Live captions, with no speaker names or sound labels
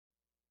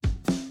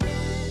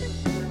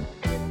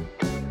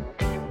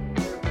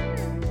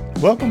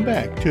Welcome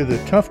back to the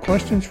Tough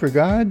Questions for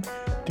God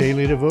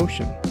Daily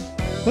Devotion.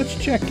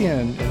 Let's check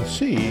in and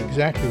see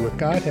exactly what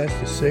God has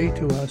to say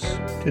to us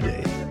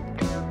today.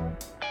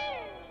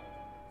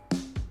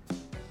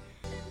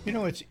 You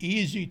know, it's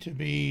easy to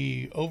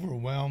be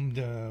overwhelmed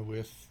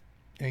with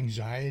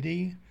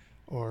anxiety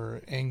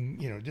or,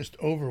 just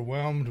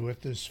overwhelmed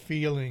with this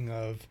feeling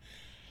of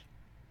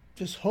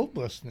just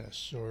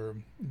hopelessness or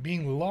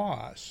being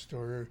lost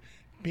or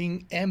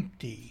being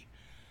empty.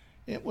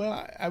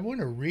 I want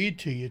to read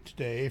to you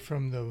today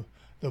from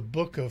the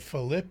book of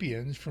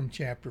Philippians from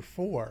chapter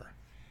 4.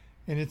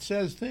 And it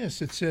says this,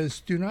 it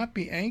says, "Do not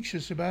be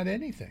anxious about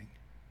anything,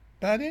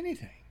 but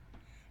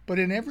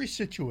in every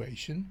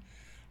situation,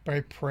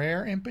 by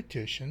prayer and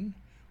petition,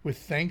 with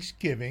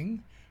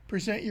thanksgiving,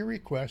 present your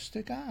requests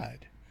to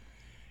God.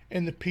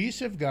 And the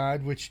peace of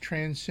God, which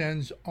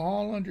transcends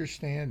all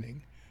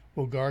understanding,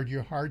 will guard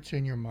your hearts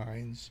and your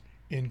minds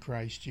in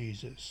Christ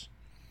Jesus."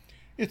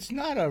 It's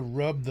not a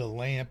rub the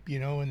lamp,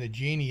 and the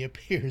genie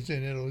appears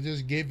and it'll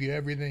just give you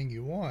everything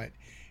you want.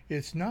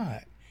 It's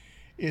not.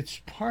 It's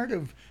part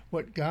of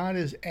what God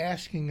is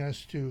asking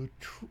us to,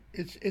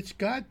 it's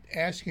God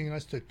asking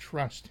us to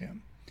trust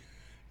Him.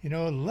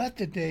 Let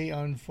the day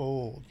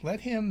unfold.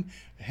 Let Him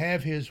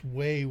have His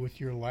way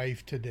with your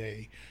life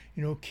today.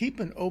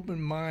 Keep an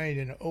open mind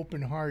and an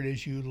open heart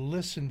as you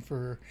listen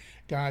for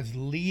God's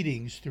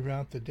leadings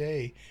throughout the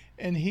day,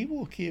 and He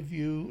will give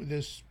you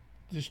this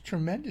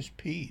tremendous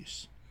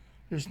peace.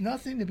 There's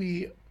nothing to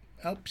be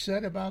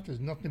upset about. There's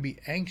nothing to be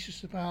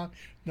anxious about.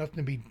 Nothing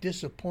to be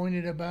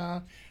disappointed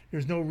about.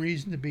 There's no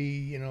reason to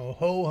be,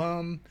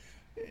 ho-hum.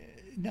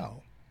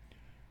 No.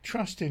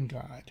 Trust in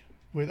God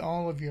with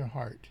all of your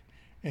heart.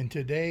 And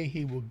today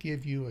He will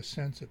give you a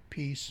sense of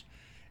peace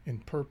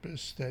and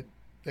purpose that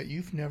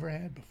you've never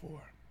had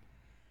before.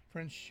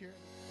 Friends, share.